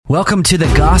Welcome to the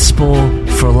Gospel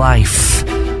for Life.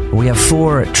 We have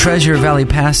 4 Treasure Valley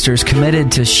pastors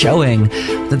committed to showing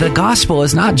that the gospel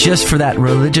is not just for that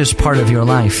religious part of your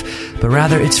life, but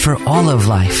rather it's for all of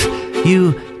life.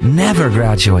 You never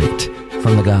graduate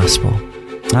from the gospel.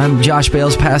 I'm Josh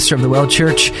Bales, pastor of the Well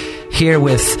Church, here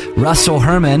with Russell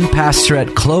Herman, pastor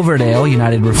at Cloverdale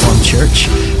United Reformed Church,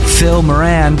 Phil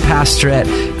Moran, pastor at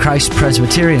Christ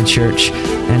Presbyterian Church,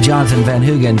 and Jonathan Van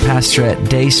Hoogen, pastor at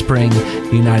Dayspring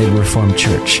United Reformed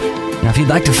Church. Now, if you'd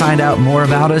like to find out more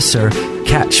about us or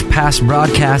catch past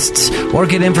broadcasts or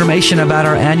get information about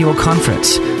our annual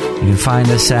conference, you can find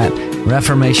us at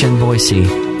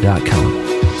reformationboise.com.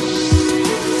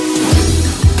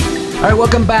 All right,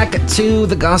 welcome back to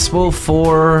the Gospel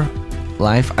for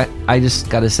Life. I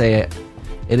just got to say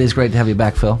it is great to have you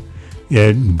back, Phil.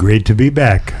 Yeah, great to be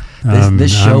back.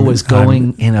 This show was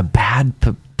going in a bad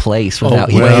place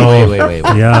without you. Wait.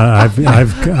 Yeah,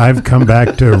 I've come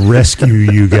back to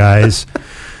rescue you guys.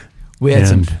 We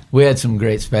had some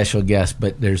great special guests,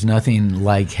 but there's nothing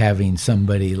like having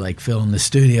somebody like Phil in the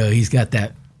studio. He's got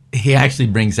that. He actually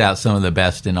brings out some of the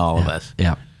best in all of us.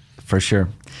 Yeah, for sure.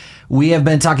 We have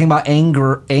been talking about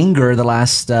anger the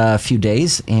last few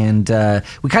days, and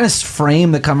we kind of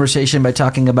frame the conversation by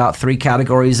talking about 3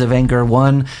 categories of anger.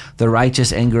 1, the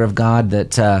righteous anger of God,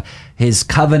 that his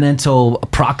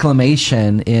covenantal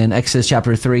proclamation in Exodus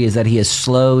chapter 3 is that he is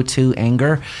slow to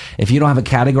anger. If you don't have a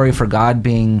category for God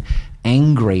being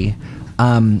angry,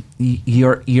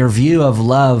 your view of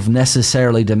love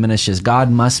necessarily diminishes.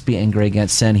 God must be angry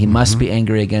against sin. He must be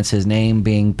angry against his name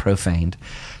being profaned.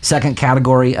 Second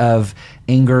category of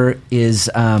anger is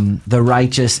the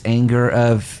righteous anger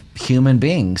of human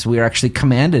beings. We are actually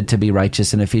commanded to be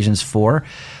righteous in Ephesians 4.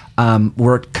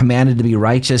 We're commanded to be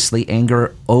righteously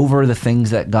anger over the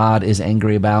things that God is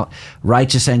angry about.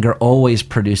 Righteous anger always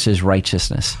produces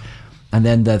righteousness. And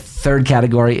then the third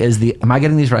category is am I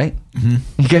getting these right?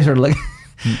 Mm-hmm. You guys are looking.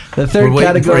 The third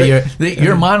category.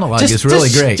 Your monologue is really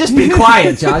great. Just be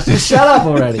quiet, Josh. Just shut up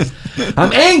already.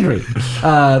 I'm angry.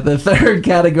 The third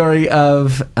category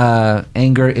of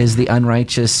anger is the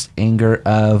unrighteous anger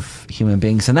of human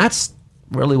beings, and that's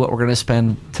really what we're going to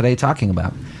spend today talking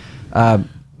about.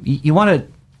 You want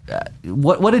to?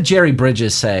 What did Jerry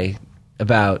Bridges say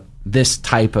about this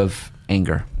type of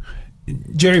anger?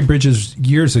 Jerry Bridges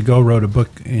years ago wrote a book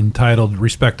entitled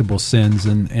Respectable Sins,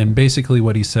 and basically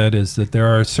what he said is that there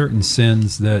are certain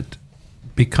sins that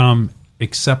become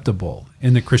acceptable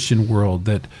in the Christian world,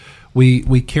 that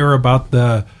we care about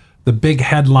the big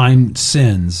headline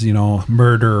sins,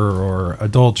 murder or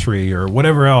adultery or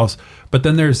whatever else, but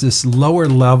then there's this lower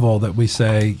level that we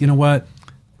say, you know what,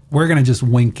 we're going to just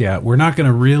wink at. We're not going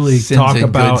to really talk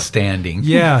about good standing.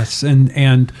 Yes,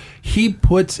 and he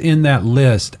puts in that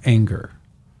list anger.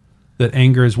 That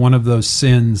anger is one of those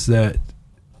sins that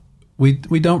we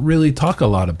don't really talk a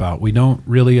lot about. We don't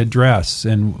really address,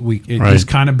 and it just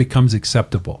kind of becomes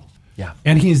acceptable. Yeah.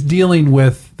 And he's dealing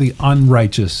with the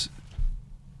unrighteous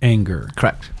anger.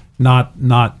 Correct. Not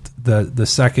the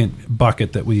second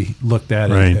bucket that we looked at,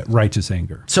 at righteous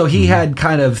anger. So he had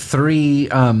kind of three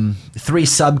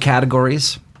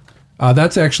subcategories.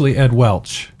 That's actually Ed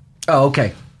Welch. Oh,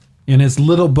 okay. In his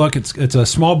little book, it's a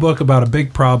small book about a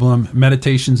big problem,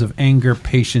 Meditations of Anger,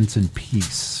 Patience, and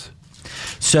Peace.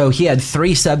 So he had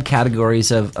 3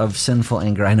 subcategories of sinful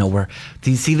anger. I know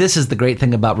see, this is the great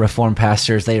thing about Reformed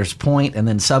pastors. There's point and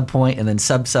then subpoint and then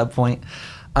sub-subpoint.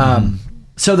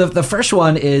 So the first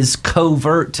one is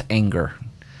covert anger.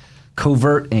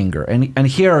 Covert anger. And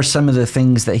here are some of the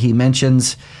things that he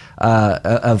mentions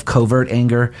of covert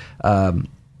anger.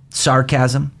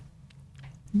 Sarcasm.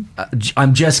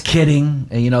 I'm just kidding.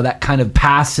 That kind of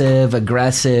passive,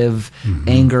 aggressive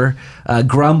anger.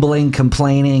 Grumbling,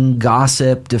 complaining,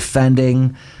 gossip,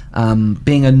 defending,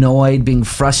 being annoyed, being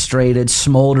frustrated,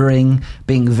 smoldering,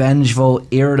 being vengeful,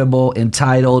 irritable,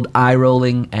 entitled,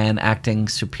 eye-rolling, and acting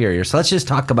superior. So let's just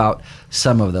talk about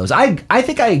some of those. I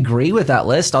think I agree with that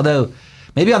list, although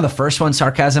maybe on the first one,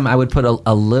 sarcasm, I would put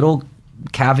a little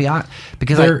caveat,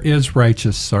 because there is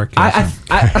righteous sarcasm.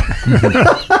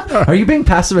 Are you being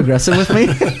passive aggressive with me?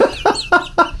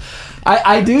 I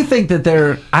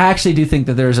actually do think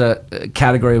that there's a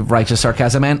category of righteous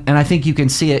sarcasm, and I think you can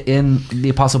see it in the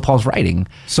Apostle Paul's writing.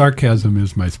 Sarcasm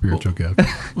is my spiritual gift.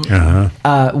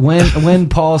 When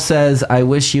Paul says, "I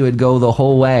wish you would go the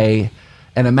whole way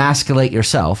and emasculate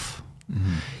yourself,"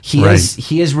 he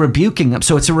is rebuking them.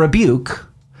 So it's a rebuke.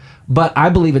 But I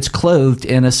believe it's clothed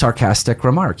in a sarcastic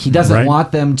remark. He doesn't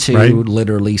want them to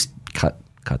literally cut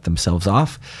themselves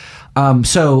off.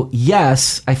 So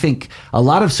yes, I think a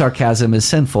lot of sarcasm is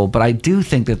sinful, but I do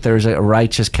think that there's a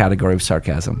righteous category of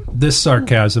sarcasm. This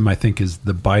sarcasm, I think, is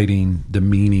the biting,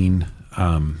 demeaning,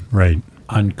 Right.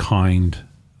 unkind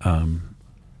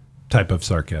type of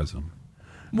sarcasm.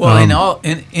 Well,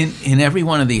 in every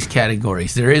one of these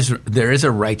categories, there is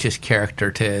a righteous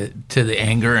character to the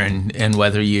anger, and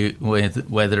whether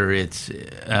it's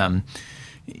in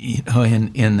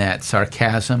that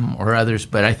sarcasm or others.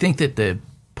 But I think that the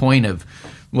point of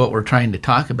what we're trying to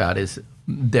talk about is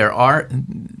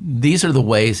these are the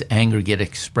ways anger get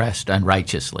expressed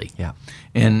unrighteously. Yeah,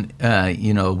 and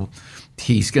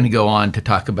he's going to go on to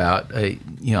talk about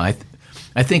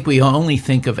I think we only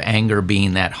think of anger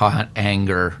being that hot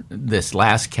anger, this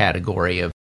last category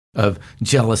of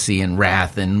jealousy and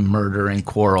wrath and murder and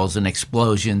quarrels and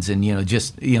explosions and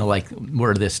like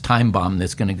we're this time bomb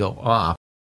that's going to go off.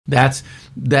 That's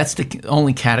the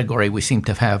only category we seem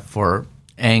to have for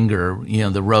anger,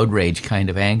 the road rage kind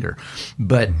of anger.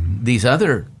 But these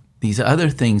other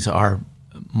things are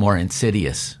more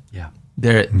insidious. yeah.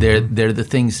 They're the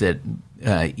things that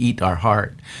eat our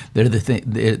heart. They're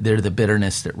the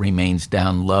bitterness that remains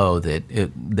down low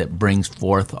that brings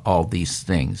forth all these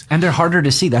things. And they're harder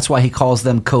to see. That's why he calls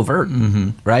them covert,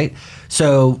 right?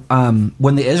 So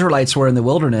when the Israelites were in the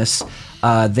wilderness,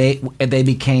 they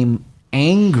became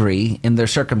angry in their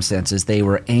circumstances. They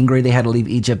were angry they had to leave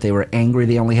Egypt. They were angry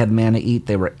they only had manna to eat.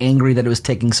 They were angry that it was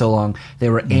taking so long. They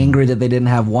were angry that they didn't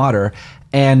have water.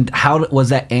 And how was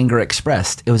that anger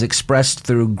expressed? It was expressed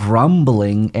through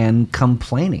grumbling and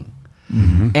complaining.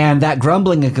 And that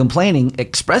grumbling and complaining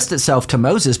expressed itself to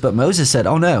Moses, but Moses said,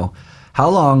 "Oh no, how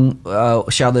long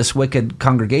shall this wicked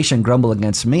congregation grumble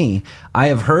against me? I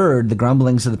have heard the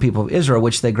grumblings of the people of Israel,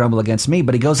 which they grumble against me."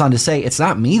 But he goes on to say, it's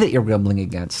not me that you're grumbling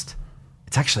against.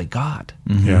 It's actually God.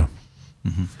 Yeah.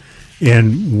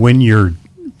 And when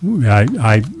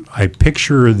I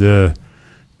picture the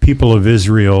people of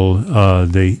Israel,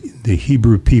 the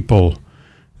Hebrew people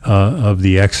of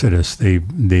the Exodus.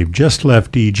 They've just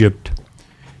left Egypt,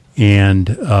 and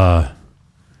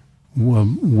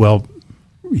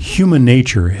human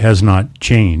nature has not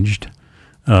changed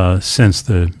since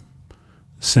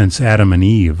Adam and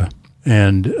Eve.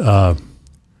 And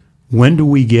when do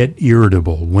we get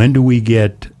irritable? When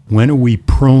are we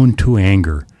prone to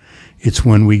anger? It's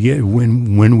when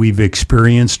we've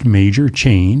experienced major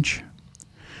change,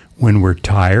 when we're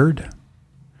tired,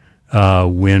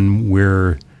 when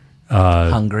we're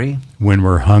Hungry. when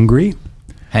we're hungry.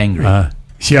 Hangry.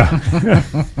 Yeah.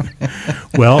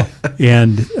 Well,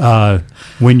 and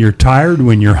when you're tired,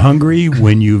 when you're hungry,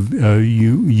 when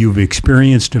you've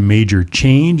experienced a major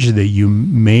change that you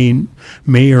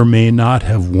may or may not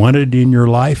have wanted in your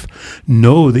life,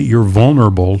 know that you're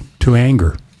vulnerable to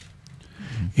anger.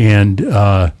 And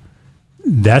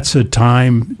that's a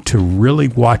time to really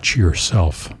watch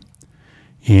yourself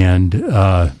and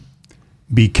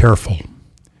be careful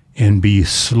and be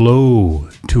slow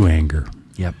to anger.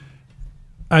 Yep.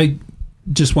 I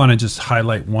just want to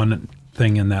highlight one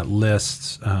thing in that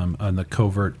list on the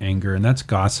covert anger, and that's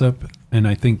gossip. And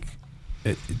I think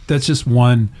that's just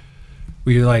one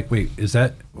where you're like, wait,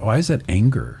 why is that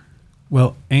anger?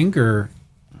 Well, anger,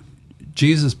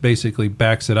 Jesus basically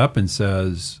backs it up and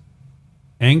says,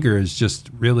 anger is just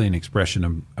really an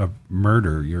expression of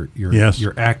murder.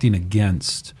 You're acting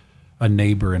against a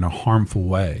neighbor in a harmful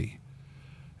way.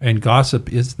 And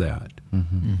gossip is that.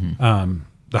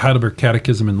 The Heidelberg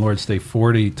Catechism in Lord's Day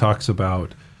 40 talks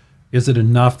about, is it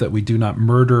enough that we do not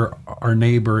murder our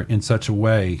neighbor in such a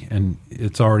way? And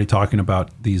it's already talking about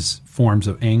these forms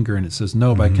of anger. And it says,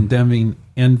 no, by condemning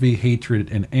envy,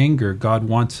 hatred, and anger, God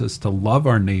wants us to love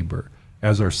our neighbor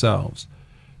as ourselves,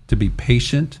 to be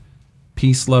patient,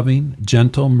 peace-loving,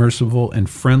 gentle, merciful, and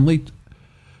friendly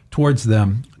towards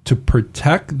them, to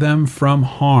protect them from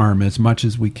harm as much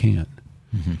as we can.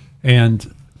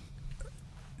 And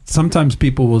sometimes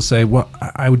people will say, well,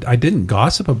 I didn't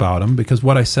gossip about him because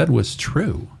what I said was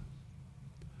true.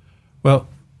 Well,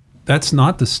 that's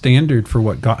not the standard for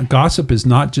what gossip is.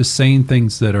 Not just saying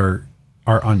things that are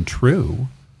untrue.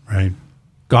 Right.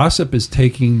 Gossip is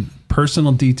taking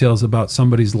personal details about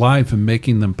somebody's life and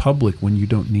making them public when you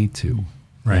don't need to.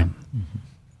 Right.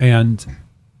 And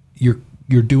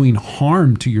you're doing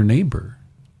harm to your neighbor.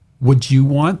 Would you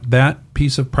want that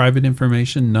piece of private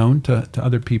information known to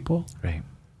other people? Right.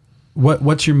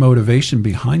 What's your motivation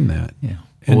behind that? Yeah.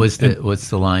 What's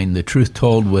the line? The truth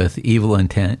told with evil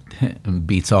intent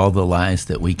beats all the lies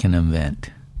that we can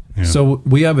invent. Yeah. So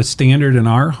we have a standard in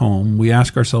our home. We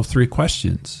ask ourselves 3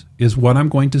 questions. Is what I'm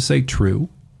going to say true?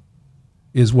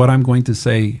 Is what I'm going to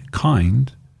say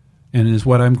kind? And is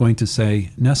what I'm going to say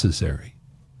necessary?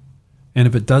 And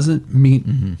if it doesn't meet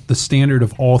the standard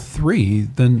of all three,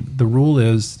 then the rule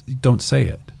is don't say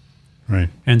it. Right.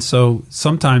 And so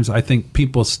sometimes I think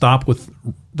people stop with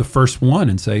the first one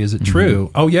and say, is it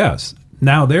true? Oh, yes.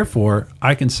 Now, therefore,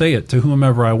 I can say it to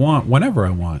whomever I want, whenever I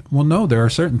want. Well, no, there are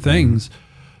certain things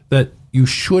that you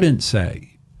shouldn't say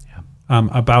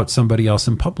about somebody else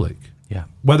in public. Yeah.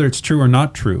 Whether it's true or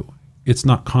not true, it's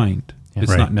not kind.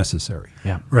 It's Right. not necessary.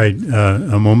 Yeah. Right.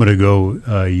 A moment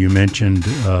ago, you mentioned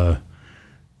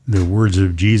the words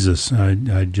of Jesus.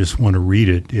 I just want to read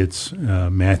it. It's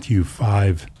Matthew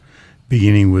 5,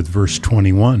 beginning with verse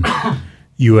 21.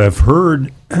 You have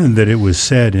heard that it was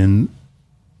said in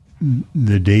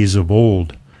the days of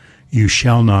old, you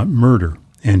shall not murder,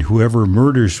 and whoever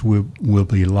murders will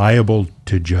be liable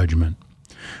to judgment.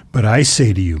 But I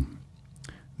say to you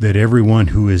that everyone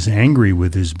who is angry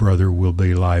with his brother will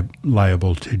be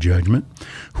liable to judgment.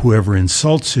 Whoever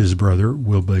insults his brother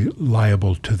will be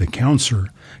liable to the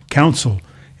council,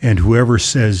 and whoever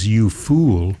says you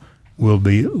fool will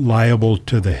be liable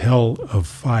to the hell of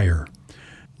fire.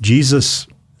 Jesus,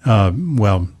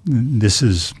 this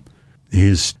is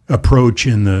his approach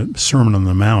in the Sermon on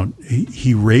the Mount.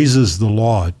 He raises the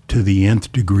law to the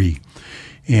nth degree,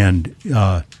 and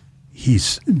he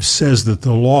says that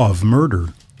the law of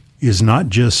murder is not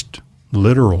just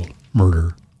literal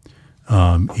murder.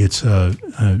 It's a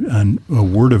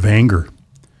word of anger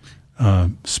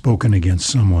spoken against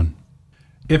someone.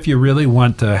 If you really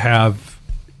want to have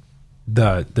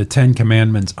the Ten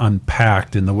Commandments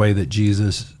unpacked in the way that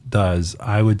Jesus does,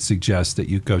 I would suggest that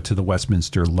you go to the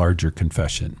Westminster Larger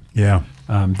Confession. Yeah.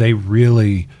 They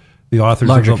really, the authors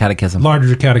Larger of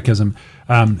the Catechism.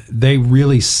 They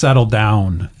really settle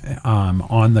down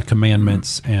on the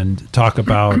commandments and talk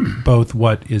about both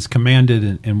what is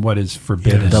commanded and what is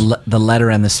forbidden. The letter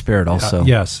and the spirit also.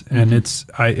 Yes, and it's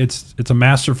a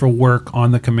masterful work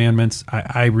on the commandments.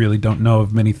 I really don't know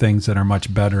of many things that are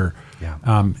much better. Yeah.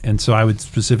 And so I would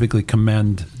specifically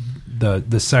commend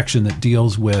the section that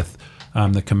deals with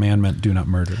the commandment, do not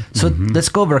murder. So let's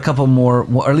go over a couple more,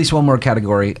 or at least one more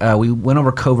category. We went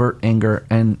over covert anger,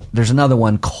 and there's another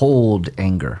one, cold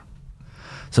anger.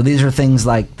 So these are things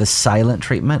like the silent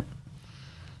treatment,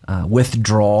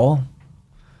 withdrawal,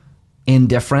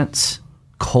 indifference,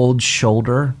 cold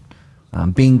shoulder,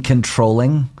 being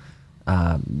controlling,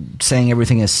 saying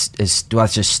everything is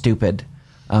that's just stupid,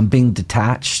 being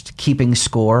detached, keeping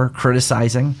score,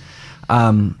 criticizing.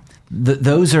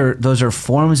 Those are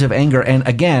forms of anger, and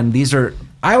again, these are.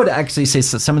 I would actually say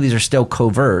some of these are still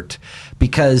covert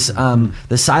because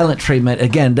the silent treatment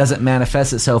again doesn't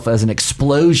manifest itself as an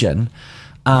explosion,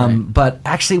 but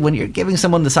actually, when you're giving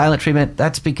someone the silent treatment,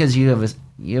 that's because you have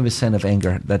a sin of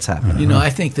anger that's happening. I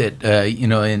think that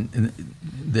in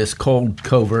this cold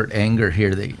covert anger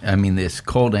here, this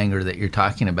cold anger that you're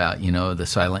talking about, the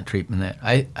silent treatment, that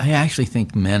I actually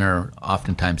think men are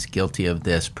oftentimes guilty of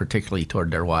this, particularly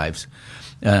toward their wives,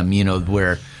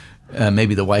 where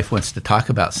maybe the wife wants to talk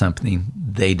about something,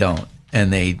 they don't,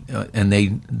 and they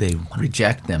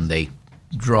reject them, they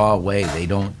draw away, they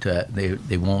don't,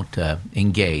 they won't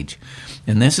engage,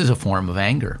 and this is a form of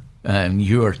anger.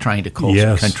 You are trying to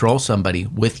control somebody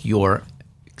with your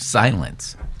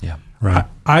silence. Yeah. Right.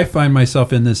 I find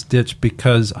myself in this ditch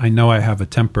because I know I have a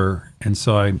temper, and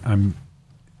so I'm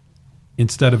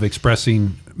instead of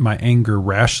expressing my anger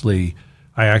rashly,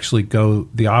 I actually go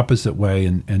the opposite way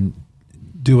and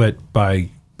do it by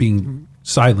being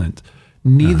silent.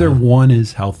 Neither one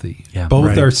is healthy. Yeah.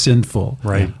 Both are sinful.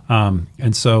 Right.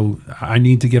 And so I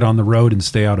need to get on the road and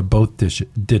stay out of both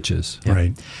ditches. Yeah.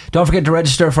 Right. Don't forget to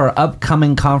register for our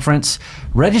upcoming conference.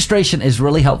 Registration is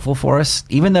really helpful for us,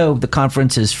 even though the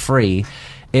conference is free.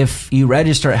 If you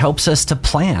register, it helps us to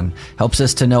plan, helps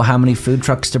us to know how many food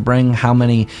trucks to bring, how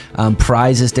many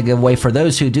prizes to give away. For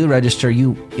those who do register,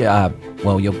 you'll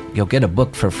get a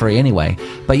book for free anyway,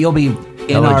 but you'll be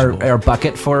in our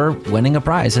bucket for winning a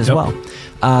prize as well.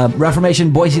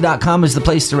 ReformationBoise.com is the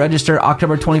place to register.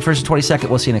 October 21st and 22nd.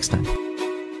 We'll see you next time.